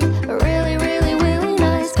really, really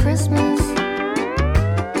nice Christmas.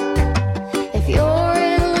 If you're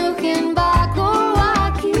in Lukenbach or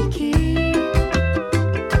Waikiki,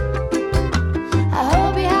 I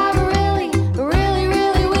hope you have a really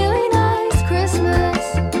nice Christmas.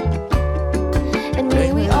 And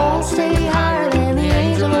may we all stay higher than the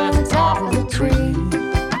angel on the top of the tree.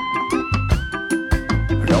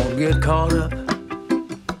 Don't get caught up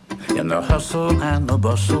in the hustle and the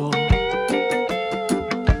bustle.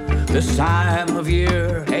 This time of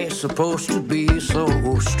year ain't supposed to be so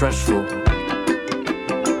stressful.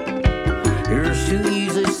 Here's to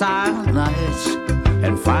easy silent nights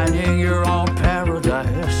and finding your own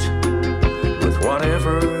paradise with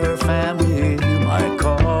whatever family you might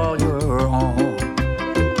call your own.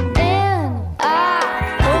 And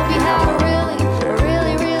I hope you have a really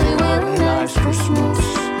nice Christmas.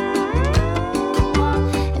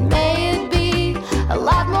 And may it be a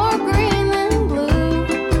lot more green than blue.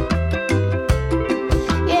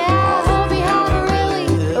 Yeah, I hope you have a really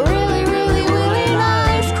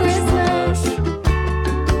nice Christmas.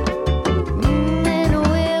 And a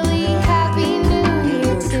really happy New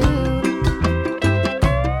Year too.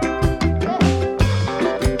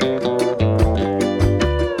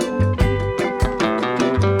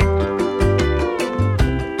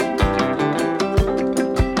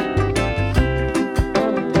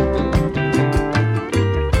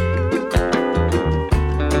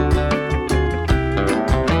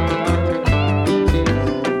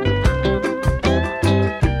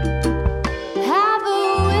 Have a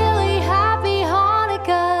really happy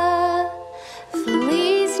Hanukkah.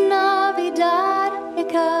 Feliz Navidad.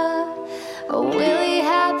 A really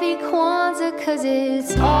happy Kwanzaa, 'cause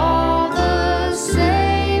it's all the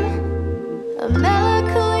same. A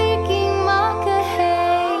Melakaliki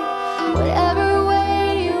Makahei. Whatever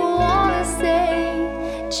way you wanna say.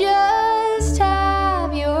 Just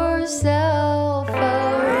have yourself a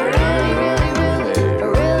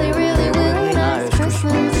really nice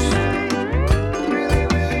Christmas.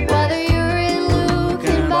 Whether you're in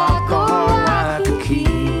Lukenbach or Waikiki,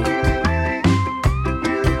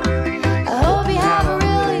 I hope you have a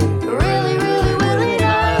really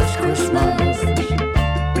nice Christmas.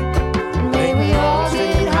 And may we all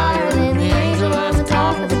get higher than the angel on the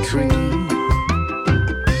top of the tree.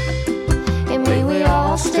 And may we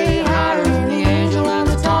all stay higher than the angel on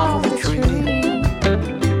the top of the tree.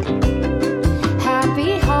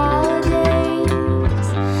 Happy holidays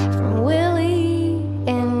from Willie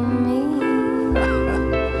and me.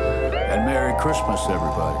 And Merry Christmas,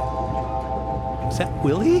 everybody. Is that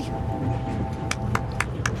Willie?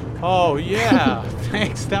 Oh, yeah.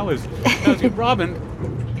 Thanks. That was good. Robin,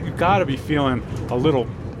 you got to be feeling a little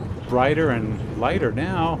brighter and lighter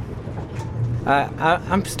now.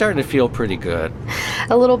 I'm starting to feel pretty good.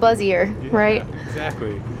 A little buzzier, right?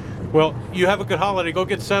 Exactly. Well, you have a good holiday. Go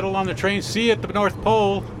get settled on the train. See you at the North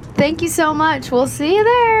Pole. Thank you so much. We'll see you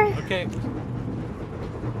there. Okay.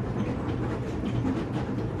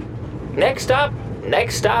 Next stop,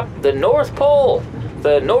 the North Pole.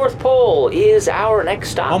 The North Pole is our next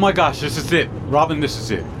stop. Oh my gosh, this is it. Robin, this is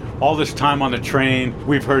it. All this time on the train,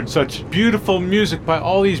 we've heard such beautiful music by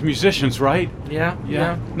all these musicians, right? Yeah.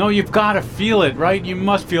 No, you've got to feel it, right? You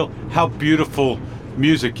must feel how beautiful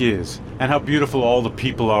music is and how beautiful all the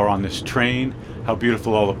people are on this train, how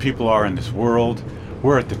beautiful all the people are in this world.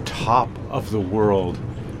 We're at the top of the world.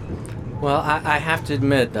 Well, I have to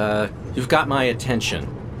admit, you've got my attention,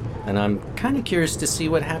 and I'm kind of curious to see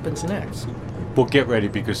what happens next. Well, get ready,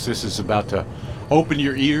 because this is about to open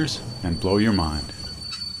your ears and blow your mind.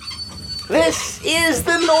 This is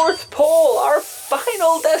the North Pole, our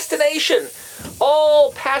final destination.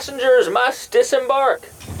 All passengers must disembark.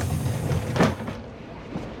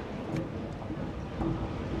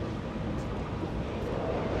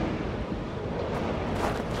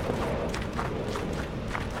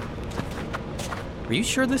 Are you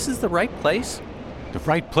sure this is the right place? The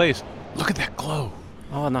right place? Look at that glow.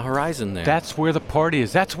 Oh, on the horizon there. That's where the party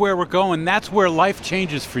is. That's where we're going. That's where life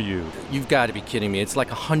changes for you. You've got to be kidding me. It's like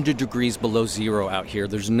 100 degrees below zero out here.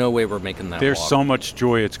 There's no way we're making that There's walk. so much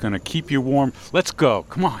joy. It's going to keep you warm. Let's go.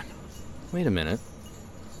 Come on. Wait a minute.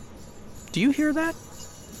 Do you hear that?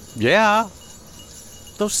 Yeah.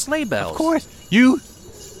 Those sleigh bells. Of course. You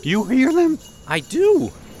hear them? I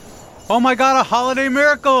do. Oh my God, a holiday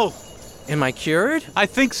miracle. Am I cured? I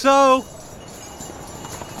think so.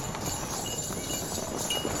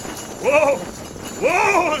 Whoa!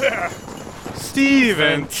 Whoa there!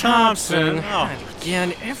 Stephen Thompson. Oh,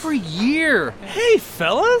 again, every year. Hey,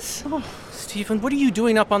 fellas! Oh, Stephen, what are you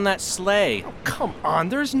doing up on that sleigh? Oh, come on,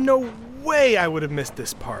 there's no way I would have missed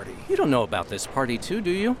this party. You don't know about this party too,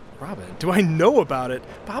 do you? Robin, do I know about it?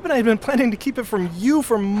 Bob and I have been planning to keep it from you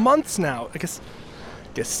for months now. I guess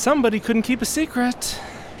somebody couldn't keep a secret.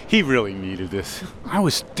 He really needed this. I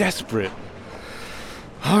was desperate.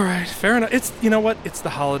 All right, fair enough. You know what? It's the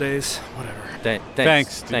holidays. Whatever.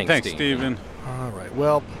 Thanks, Stephen. All right.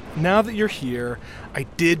 Well, now that you're here, I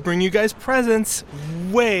did bring you guys presents.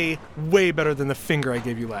 Way, way better than the finger I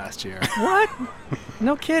gave you last year. What?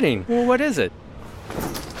 No kidding. Well, what is it?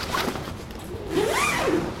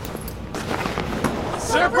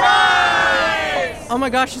 Surprise! Oh my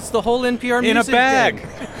gosh, it's the whole NPR In a music bag.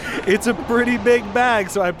 thing. It's a pretty big bag,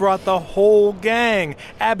 so I brought the whole gang.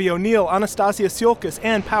 Abby O'Neill, Anastasia Siolkas,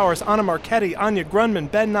 Ann Powers, Anna Marchetti, Anya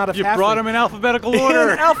Grunman, Ben Not of You brought them in alphabetical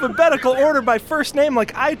order. In alphabetical order by first name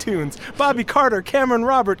like iTunes. Bobby Carter, Cameron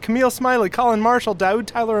Robert, Camille Smiley, Colin Marshall, Daoud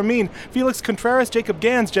Tyler Amin, Felix Contreras, Jacob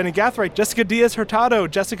Gans, Jenny Gathright, Jessica Diaz Hurtado,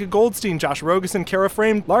 Jessica Goldstein, Josh Rogerson, Kara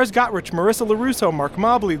Frame, Lars Gottrich, Marissa LaRusso, Mark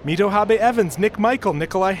Mobley, Mito Habe Evans, Nick Michael,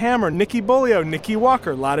 Nikolai Hammer, Nikki Bolio, Nikki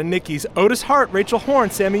Walker, Lotta Nickies, Otis Hart, Rachel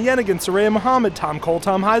Horn, Sammy Yenigan, Soraya Muhammad, Tom Cole,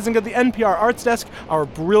 Tom Heisinger, the NPR Arts Desk, our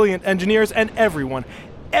brilliant engineers, and everyone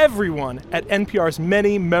at NPR's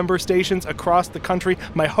many member stations across the country.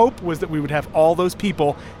 My hope was that we would have all those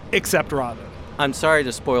people except Robin. I'm sorry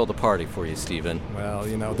to spoil the party for you, Stephen. Well,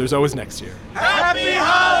 there's always next year. Happy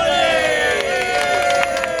holidays!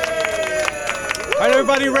 All right,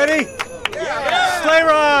 everybody ready? Sleigh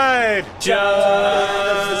ride!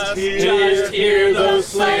 Just hear those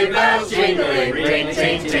sleigh bells jingling, ring,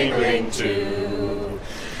 ting, tingling too.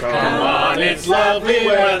 Come on, it's lovely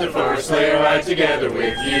weather for a sleigh ride together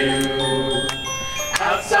with you.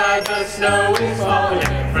 Outside the snow is falling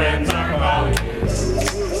and friends are calling you.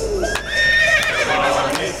 Come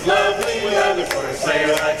on, it's lovely weather for a sleigh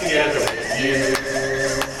ride together with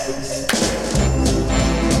you.